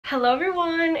Hello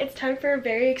everyone, it's time for a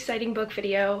very exciting book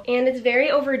video and it's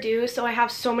very overdue, so I have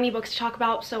so many books to talk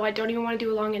about, so I don't even want to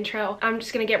do a long intro. I'm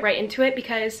just gonna get right into it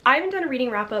because I haven't done a reading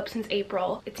wrap up since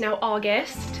April. It's now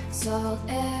August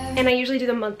and I usually do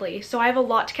them monthly, so I have a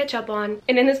lot to catch up on.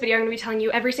 And in this video I'm gonna be telling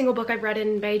you every single book I've read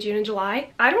in May, June, and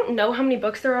July. I don't know how many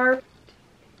books there are.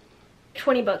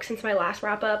 20 books since my last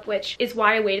wrap up, which is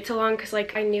why I waited so long, because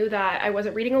like I knew that I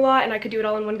wasn't reading a lot and I could do it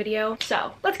all in one video.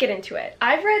 So let's get into it.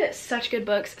 I've read such good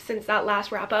books since that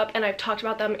last wrap up and I've talked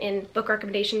about them in book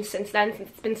recommendations since then, since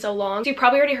it's been so long. So you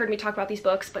probably already heard me talk about these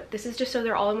books, but this is just so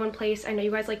they're all in one place. I know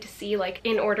you guys like to see like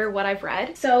in order what I've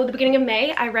read. So the beginning of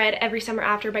May, I read Every Summer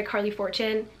After by Carly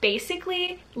Fortune.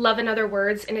 Basically Love and Other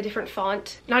Words in a different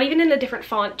font. Not even in a different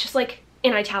font, just like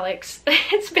in italics.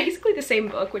 It's basically the same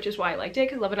book, which is why I liked it,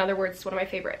 because Love in Other Words is one of my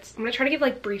favorites. I'm gonna try to give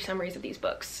like brief summaries of these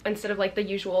books instead of like the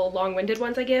usual long-winded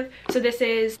ones I give. So this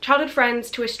is childhood friends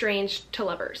to estranged to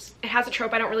lovers. It has a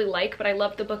trope I don't really like, but I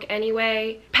love the book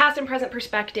anyway. Past and present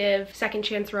perspective, second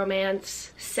chance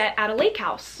romance, set at a lake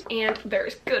house. And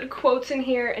there's good quotes in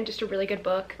here and just a really good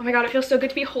book. Oh my god, it feels so good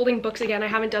to be holding books again. I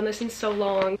haven't done this in so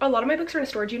long. A lot of my books are in a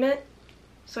storage unit,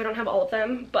 so I don't have all of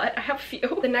them, but I have a few.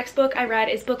 The next book I read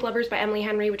is Book Lovers by Emily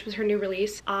Henry, which was her new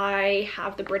release. I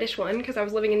have the British one because I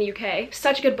was living in the UK.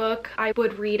 Such a good book. I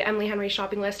would read Emily Henry's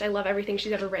shopping list. I love everything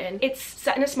she's ever written. It's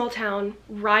set in a small town,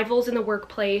 rivals in the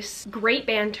workplace, great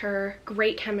banter,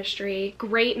 great chemistry,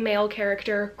 great male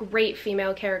character, great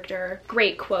female character,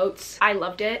 great quotes. I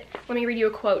loved it. Let me read you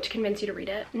a quote to convince you to read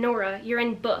it. Nora, you're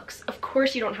in books. Of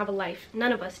course you don't have a life.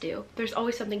 None of us do. There's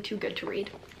always something too good to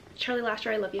read. Charlie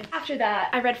Laster, I love you. After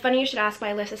that, I read Funny You Should Ask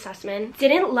by Alyssa Sussman.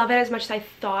 Didn't love it as much as I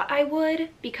thought I would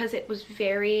because it was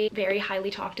very, very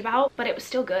highly talked about, but it was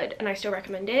still good and I still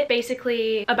recommend it.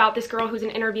 Basically about this girl who's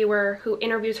an interviewer who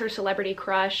interviews her celebrity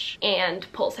crush and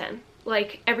pulls him.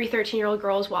 Like every 13-year-old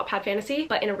girl's Wattpad fantasy,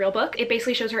 but in a real book. It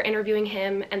basically shows her interviewing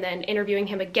him and then interviewing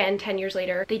him again 10 years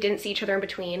later. They didn't see each other in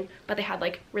between, but they had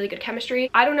like really good chemistry.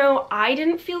 I don't know, I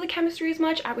didn't feel the chemistry as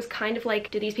much. I was kind of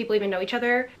like, do these people even know each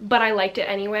other? But I liked it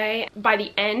anyway. By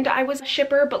the end, I was a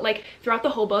shipper, but like throughout the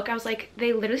whole book, I was like,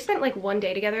 they literally spent like one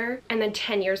day together and then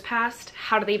 10 years passed.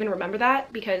 How do they even remember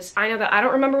that? Because I know that I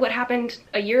don't remember what happened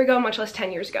a year ago, much less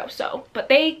 10 years ago. So, but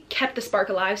they kept the spark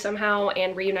alive somehow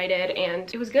and reunited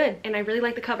and it was good. And I really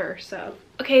like the cover, so.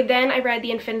 Okay, then I read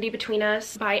The Infinity Between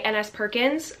Us by N.S.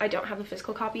 Perkins. I don't have the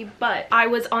physical copy, but I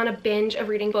was on a binge of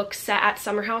reading books set at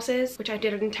summer houses, which I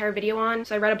did an entire video on.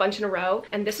 So I read a bunch in a row,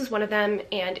 and this is one of them,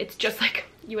 and it's just like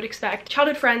you would expect.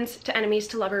 Childhood friends to enemies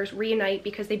to lovers reunite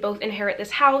because they both inherit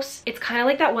this house. It's kind of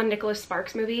like that one Nicholas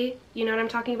Sparks movie, you know what I'm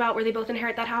talking about, where they both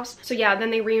inherit that house. So yeah, then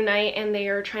they reunite and they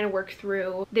are trying to work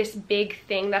through this big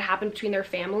thing that happened between their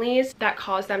families that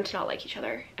caused them to not like each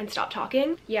other and stop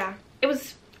talking. Yeah, it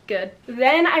was good.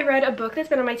 Then I read a book that's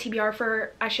been on my TBR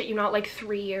for, I shit you not, like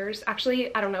 3 years.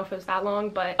 Actually, I don't know if it was that long,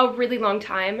 but a really long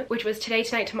time, which was Today,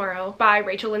 Tonight, Tomorrow by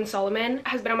Rachel Lynn Solomon.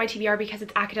 Has been on my TBR because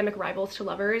it's academic rivals to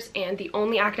lovers, and the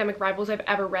only academic rivals I've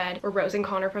ever read were Rose and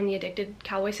Connor from the Addicted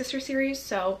Calloway Sisters series,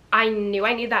 so I knew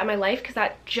I needed that in my life because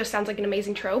that just sounds like an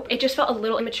amazing trope. It just felt a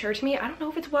little immature to me. I don't know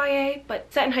if it's YA, but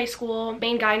set in high school.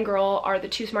 Main guy and girl are the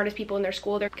two smartest people in their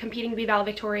school. They're competing to be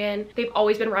valedictorian. They've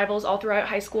always been rivals all throughout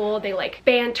high school. They like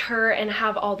banter and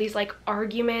have all these like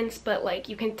arguments, but like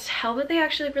you can tell that they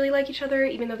actually really like each other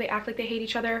even though they act like they hate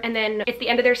each other. And then it's the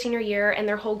end of their senior year and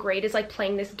their whole grade is like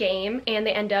playing this game and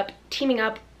they end up teaming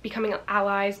up, becoming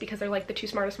allies because they're like the two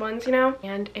smartest ones, you know,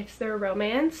 and it's their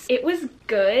romance. It was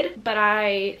good, but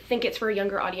I think it's for a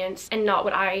younger audience and not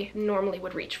what I normally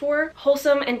would reach for.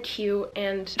 Wholesome and cute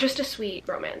and just a sweet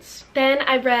romance. Then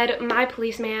I read My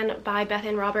Policeman by Beth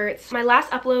Ann Roberts. My last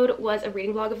upload was a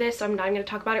reading vlog of this, so I'm not even gonna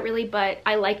talk about it really, but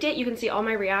I liked it. You can see all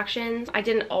my reactions. I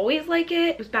didn't always like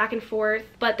it. It was back and forth,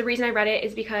 but the reason I read it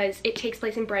is because it takes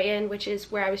place in Brighton, which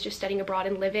is where I was just studying abroad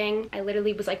and living. I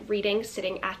literally was like reading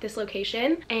sitting at this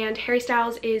location, and Harry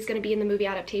Styles is going to be in the movie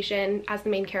adaptation as the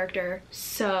main character,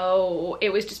 so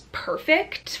it was just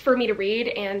perfect for me to read.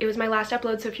 And it was my last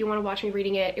upload, so if you want to watch me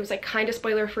reading it, it was like kind of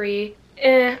spoiler free.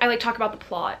 I like talk about the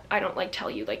plot. I don't like tell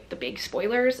you like the big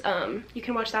spoilers. You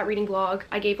can watch that reading vlog.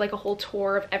 I gave like a whole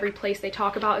tour of every place they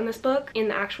talk about in this book in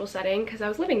the actual setting because I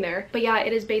was living there. But yeah,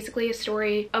 it is basically a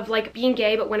story of like being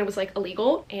gay, but when it was like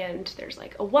illegal, and there's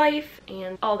like a wife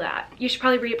and all that. You should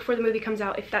probably read it before the movie comes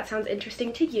out if that sounds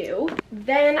interesting to you.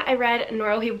 Then I read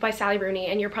Normal People by Sally Rooney,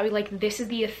 and you're probably like, this is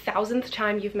the 1000th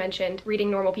time you've mentioned reading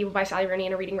Normal People by Sally Rooney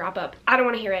in a reading wrap up. I don't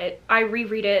want to hear it. I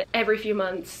reread it every few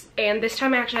months, and this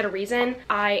time I actually had a reason. one,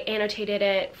 I annotated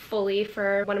it fully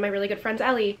for one of my really good friends,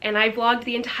 Ellie, and I vlogged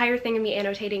the entire thing of me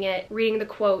annotating it, reading the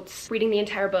quotes, reading the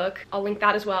entire book. I'll link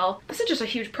that as well. This is just a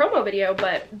huge promo video,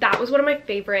 but that was one of my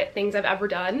favorite things I've ever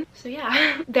done. So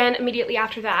yeah. Then immediately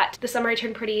after that, The Summer I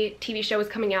Turned Pretty TV show was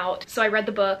coming out. So I read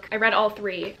the book. I read all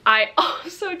 3. I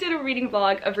also did a reading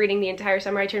vlog of reading the entire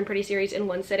Summer I Turned Pretty series in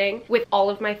one sitting with all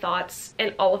of my thoughts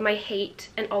and all of my hate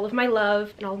and all of my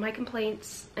love and all of my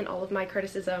complaints and all of my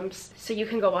criticisms. So you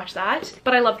can go watch that.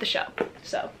 But I love the show.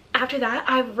 So after that,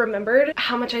 I remembered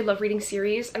how much I love reading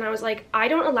series, and I was like, I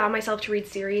don't allow myself to read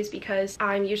series because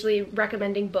I'm usually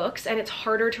recommending books, and it's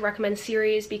harder to recommend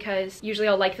series because usually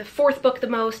I'll like the 4th book the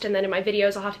most, and then in my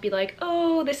videos I'll have to be like,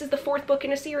 oh, this is the 4th book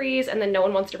in a series, and then no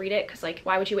one wants to read it because, like,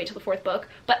 why would you wait till the 4th book?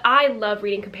 But I love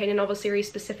reading companion novel series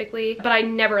specifically, but I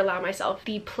never allow myself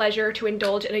the pleasure to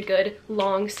indulge in a good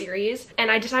long series.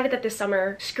 And I decided that this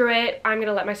summer, screw it, I'm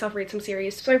gonna let myself read some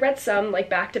series. So I read some like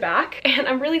back to back, and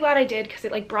I'm really glad I did because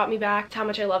it like brought me back to how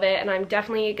much I love it, and I'm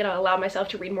definitely gonna allow myself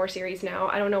to read more series now.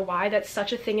 I don't know why that's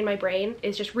such a thing in my brain,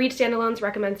 is just read standalones,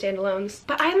 recommend standalones.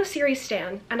 But I am a series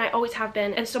stan, and I always have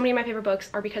been, and so many of my favorite books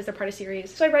are because they're part of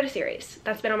series. So I read a series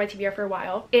that's been on my TBR for a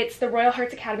while. It's the Royal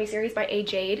Hearts Academy series by A.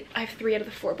 Jade. I have 3 out of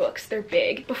the 4 books. They're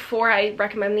big. Before I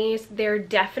recommend these, they're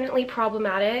definitely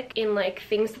problematic in like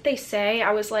things that they say.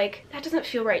 I was like, that doesn't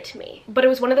feel right to me. But it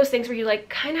was one of those things where you like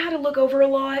kind of had to look over a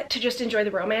lot to just enjoy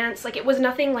the romance. Like, it was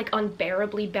nothing like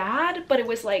unbearably bad, but it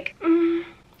was like,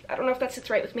 I don't know if that sits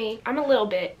right with me. I'm a little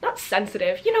bit, not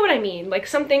sensitive, you know what I mean? Like,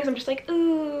 some things I'm just like,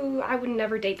 ooh, I would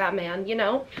never date that man, you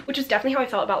know? Which is definitely how I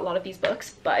felt about a lot of these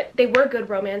books, but they were good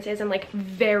romances and like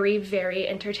very, very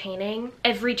entertaining.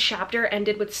 Every chapter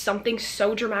ended with something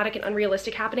so dramatic and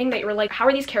unrealistic happening that you were like, how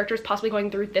are these characters possibly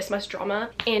going through this much drama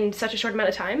in such a short amount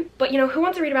of time? But you know, who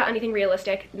wants to read about anything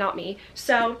realistic? Not me.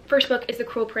 So, first book is The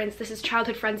Cruel Prince. This is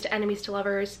childhood friends to enemies to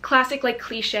lovers. Classic, like,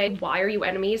 cliche, why are you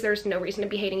enemies? There's no reason to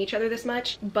be hating each other this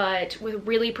much. But with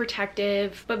really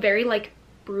protective, but very like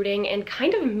brooding and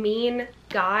kind of mean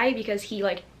guy because he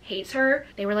like hates her.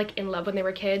 They were like in love when they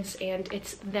were kids, and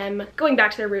it's them going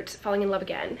back to their roots, falling in love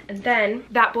again. And then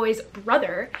that boy's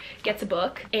brother gets a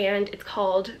book, and it's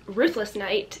called Ruthless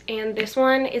Night, and this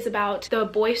one is about the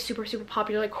boy super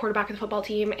popular, like quarterback of the football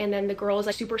team, and then the girl is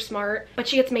like super smart, but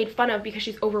she gets made fun of because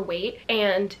she's overweight.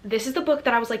 And this is the book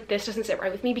that I was like, this doesn't sit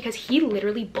right with me, because he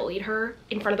literally bullied her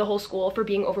in front of the whole school for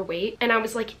being overweight, and I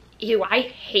was like, ew, I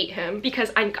hate him,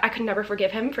 because I could never forgive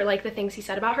him for like the things he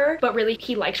said about her, but really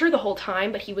he liked her the whole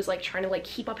time, but he was like trying to like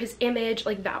keep up his image,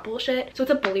 like that bullshit. So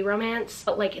it's a bully romance,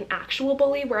 but like an actual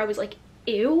bully, where I was like,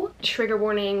 ew. Trigger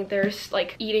warning, there's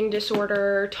like eating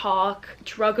disorder talk,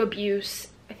 drug abuse.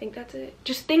 I think that's it.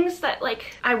 Just things that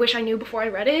like I wish I knew before I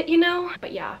read it, you know?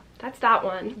 But yeah, that's that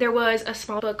one. There was a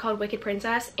small book called Wicked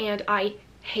Princess, and I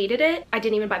hated it. I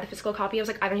didn't even buy the physical copy. I was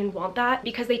like, I don't even want that,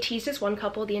 because they teased this one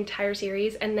couple the entire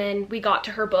series, and then we got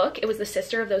to her book. It was the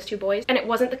sister of those 2 boys, and it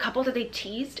wasn't the couple that they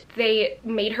teased. They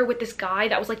made her with this guy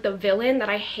that was like the villain that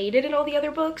I hated in all the other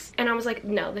books, and I was like,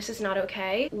 no, this is not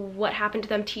okay. What happened to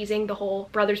them teasing the whole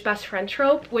brother's best friend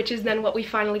trope, which is then what we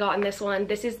finally got in this one.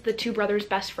 This is the 2 brothers'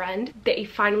 best friend. They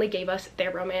finally gave us their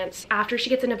romance after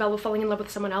she gets a novella falling in love with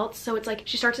someone else. So it's like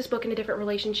she starts this book in a different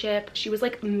relationship. She was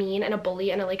like mean and a bully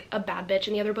and a bad bitch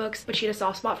in the other books, but she had a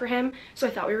soft spot for him. So I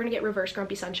thought we were gonna get reverse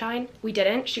Grumpy Sunshine. We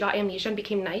didn't. She got amnesia and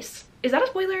became nice. Is that a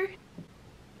spoiler?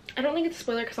 I don't think it's a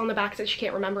spoiler because on the back it says she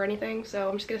can't remember anything, so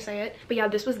I'm just gonna say it. But yeah,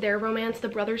 this was their romance. The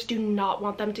brothers do not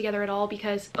want them together at all,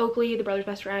 because Oakley, the brother's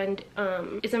best friend,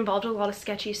 is involved in a lot of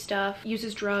sketchy stuff,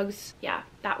 uses drugs. Yeah,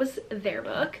 that was their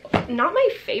book. Not my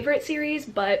favorite series,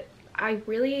 but I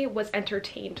really was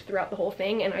entertained throughout the whole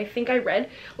thing, and I think I read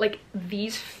like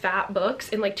these fat books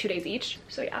in like 2 days each.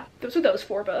 So yeah, those were those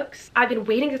 4 books. I've been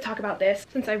waiting to talk about this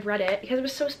since I've read it because it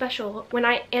was so special. When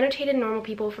I annotated Normal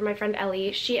People for my friend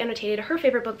Ellie, she annotated her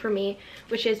favorite book for me,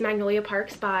 which is Magnolia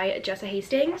Parks by Jessa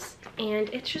Hastings, and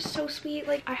it's just so sweet.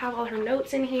 Like, I have all her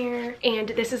notes in here, and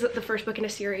this is the first book in a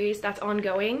series that's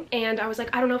ongoing, and I was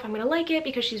like, I don't know if I'm gonna like it,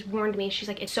 because she's warned me. She's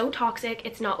like, it's so toxic,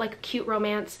 it's not like cute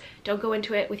romance, don't go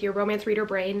into it with your romance reader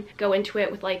brain, go into it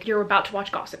with like you're about to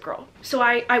watch Gossip Girl. So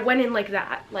I went in like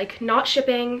that, like not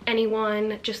shipping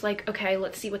anyone, just like, okay,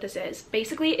 let's see what this is.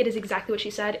 Basically, it is exactly what she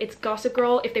said. It's Gossip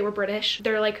Girl if they were British.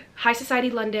 They're like high society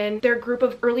London. They're a group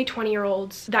of early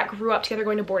 20-year-olds that grew up together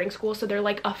going to boarding school, so they're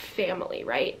like a family,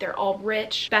 right? They're all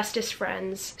rich, bestest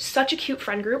friends. Such a cute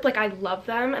friend group. Like, I love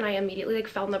them, and I immediately like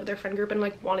fell in love with their friend group and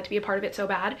like wanted to be a part of it so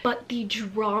bad. But the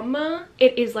drama,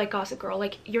 it is like Gossip Girl.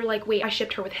 Like, you're like, wait, I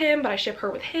shipped her with him, but I ship her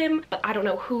with him. him, but I don't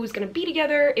know who's gonna be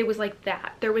together. It was like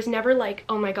that. There was never like,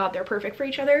 oh my god, they're perfect for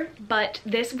each other. But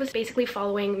this was basically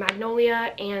following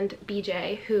Magnolia and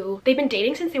BJ, who they've been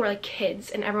dating since they were like kids,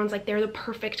 and everyone's like they're the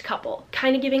perfect couple,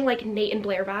 kind of giving like Nate and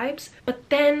Blair vibes. But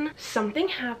then something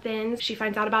happens, she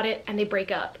finds out about it, and they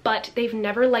break up. But they've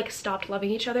never like stopped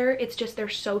loving each other. It's just they're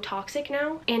so toxic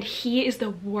now, and he is the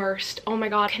worst. Oh my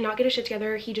god, cannot get his shit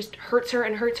together. He just hurts her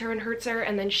and hurts her and hurts her,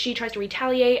 and then she tries to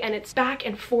retaliate, and it's back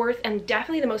and forth, and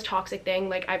definitely the most toxic thing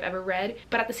like I've ever read.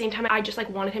 But at the same time, I just like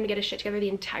wanted him to get his shit together the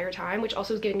entire time, which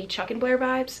also was giving me Chuck and Blair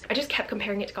vibes. I just kept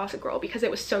comparing it to Gossip Girl because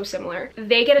it was so similar.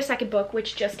 They get a second book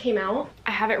which just came out.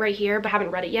 I have it right here but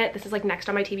haven't read it yet. This is like next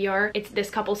on my TBR. It's this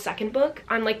couple's second book.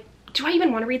 I'm like, do I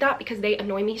even want to read that? Because they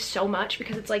annoy me so much,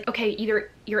 because it's like, okay, either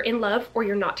you're in love or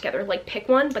you're not together, like pick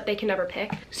one, but they can never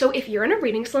pick. So if you're in a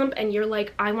reading slump and you're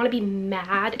like, I want to be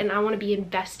mad and I want to be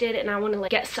invested and I want to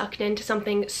like get sucked into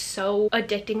something so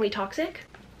addictingly toxic,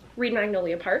 read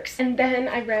Magnolia Parks. And then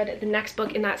I read the next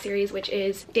book in that series, which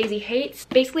is Daisy Hates.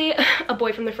 Basically, a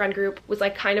boy from the friend group was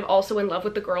like kind of also in love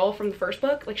with the girl from the first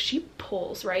book. Like she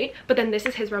pulls, right? But then this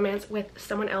is his romance with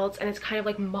someone else, and it's kind of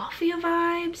like mafia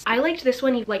vibes. I liked this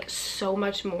one like so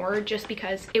much more just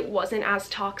because it wasn't as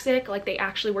toxic. Like they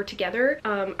actually were together.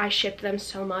 I shipped them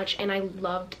so much, and I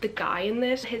loved the guy in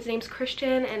this. His name's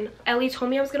Christian, and Ellie told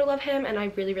me I was gonna love him, and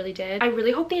I really, really did. I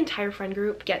really hope the entire friend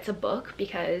group gets a book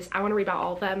because I want to read about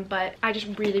all of them. But I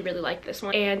just really, really liked this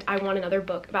one, and I want another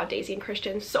book about Daisy and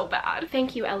Christian so bad.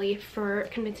 Thank you, Ellie, for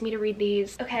convincing me to read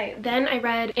these. Okay, then I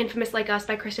read Infamous Like Us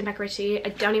by Kristen Beck Ritchie. I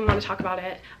don't even want to talk about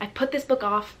it. I put this book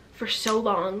off for so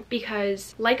long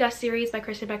because Like Us series by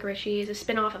Kristen Beck Ritchie is a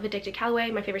spin-off of Addicted Calloway,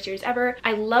 my favorite series ever.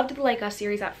 I loved the Like Us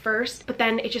series at first, but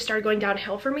then it just started going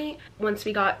downhill for me once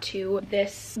we got to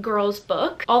this girl's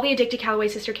book. All the Addicted Calloway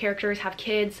sister characters have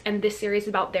kids, and this series is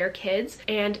about their kids.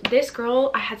 And this girl,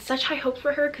 I had such high hopes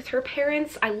for her because her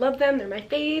parents, I love them, they're my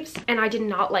faves, and I did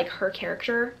not like her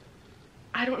character.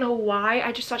 I don't know why.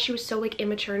 I just thought she was so like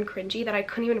immature and cringy that I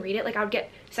couldn't even read it. Like I would get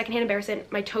secondhand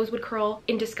embarrassment, my toes would curl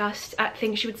in disgust at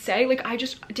things she would say. Like I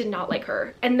just did not like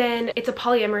her. And then it's a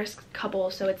polyamorous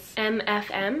couple, so it's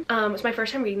MFM. It was my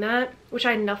first time reading that, which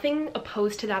I had nothing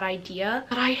opposed to that idea,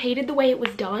 but I hated the way it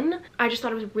was done. I just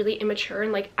thought it was really immature,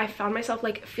 and like I found myself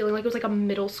like feeling like it was like a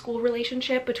middle school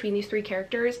relationship between these three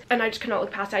characters, and I just could not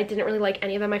look past it. I didn't really like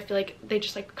any of them. I feel like they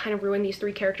just like kind of ruined these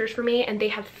three characters for me, and they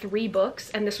have 3 books,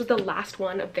 and this was the last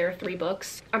one of their 3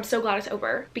 books. I'm so glad it's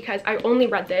over because I only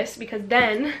read this because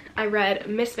then I read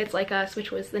Misfits Like Us,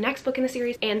 which was the next book in the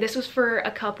series, and this was for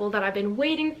a couple that I've been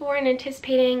waiting for and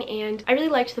anticipating, and I really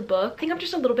liked the book. I think I'm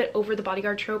just a little bit over the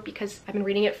bodyguard trope because I've been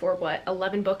reading it for what,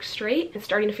 11 books straight. It's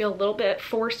starting to feel a little bit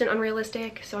forced and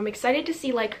unrealistic, so I'm excited to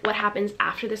see like what happens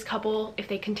after this couple, if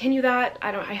they continue that.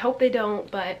 I hope they don't,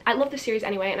 but I love the series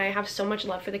anyway, and I have so much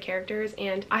love for the characters,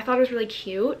 and I thought it was really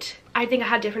cute. I think I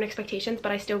had different expectations,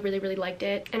 but I still really, really liked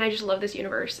it, and I just love this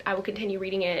universe. I will continue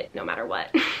reading it no matter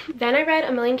what. Then I read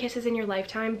A Million Kisses in Your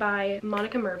Lifetime by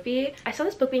Monica Murphy. I saw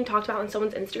this book being talked about on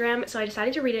someone's Instagram, so I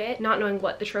decided to read it, not knowing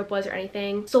what the trope was or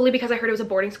anything, solely because I heard it was a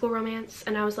boarding school romance,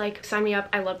 and I was like, sign me up,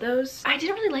 I love those. I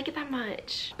didn't really like it that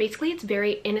much. Basically, it's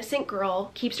very innocent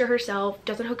girl, keeps to herself,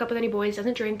 doesn't hook up with any boys,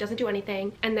 doesn't drink, doesn't do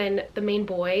anything, and then the main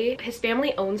boy, his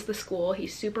family owns the school,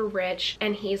 he's super rich,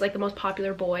 and he's like the most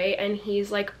popular boy, and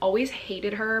he's like always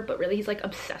hated her, but really he's like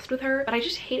obsessed with her. But I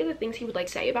just hated the things he would like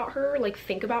say about her, like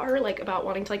think about her, like about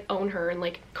wanting to like own her and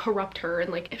like corrupt her,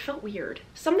 and like it felt weird.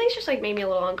 Some things just like made me a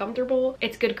little uncomfortable.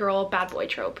 It's good girl, bad boy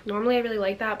trope. Normally I really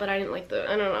like that, but I didn't like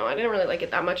I don't know, I didn't really like it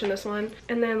that much in this one.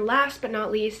 And then last but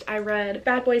not least, I read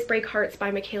Bad Boys Break Hearts by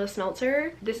Michaela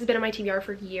Smeltzer. This has been on my TBR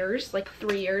for years, like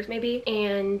 3 years maybe,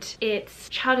 and it's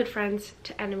childhood friends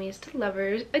to enemies to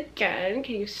lovers. Again,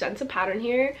 can you sense a pattern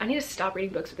here? I need to stop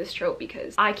reading books with this trope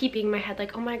because I keep being in my head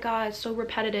like, oh my god, it's so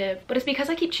repetitive. But it's because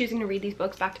I keep choosing to read these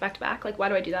books back to back to back. Like, why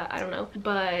do I do that? I don't know.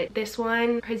 But this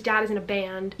one, his dad is in a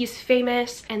band, he's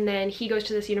famous, and then he goes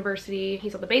to this university,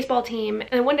 he's on the baseball team, and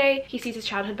then one day he sees his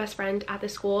childhood best friend at the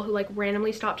school who like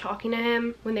randomly stopped talking to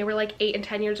him when they were like 8 and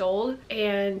 10 years old,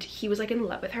 and he was like in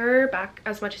love with her back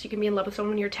as much as you can be in love with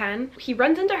someone when you're 10. He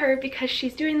runs into her because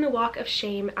she's doing the walk of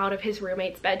shame out of his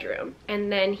roommate's bedroom,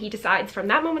 and then he decides from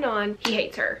that moment on he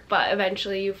hates her. But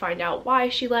eventually you find out why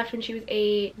she left left when she was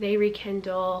 8. They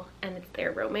rekindle and it's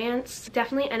their romance.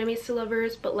 Definitely enemies to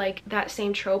lovers, but like that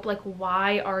same trope, like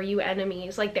why are you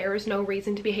enemies? Like there is no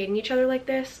reason to be hating each other like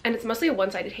this. And it's mostly a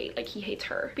one-sided hate, like he hates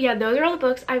her. But yeah, those are all the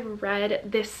books I've read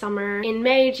this summer in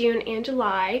May, June, and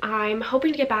July. I'm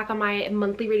hoping to get back on my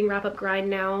monthly reading wrap-up grind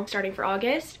now, starting for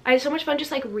August. I had so much fun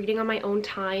just like reading on my own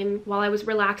time while I was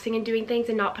relaxing and doing things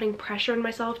and not putting pressure on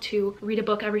myself to read a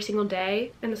book every single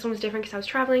day. And this one was different because I was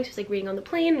traveling, so it was like reading on the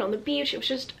plane and on the beach. It was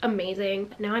just amazing.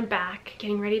 But now I'm back,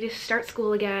 getting ready to start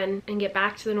school again and get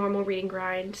back to the normal reading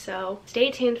grind. So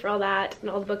stay tuned for all that and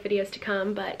all the book videos to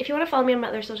come. But if you want to follow me on my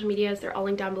other social medias, they're all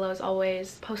linked down below as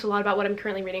always. Post a lot about what I'm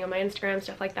currently reading on my Instagram,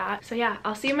 stuff like that. So yeah,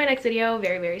 I'll see you in my next video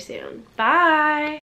very, very soon. Bye!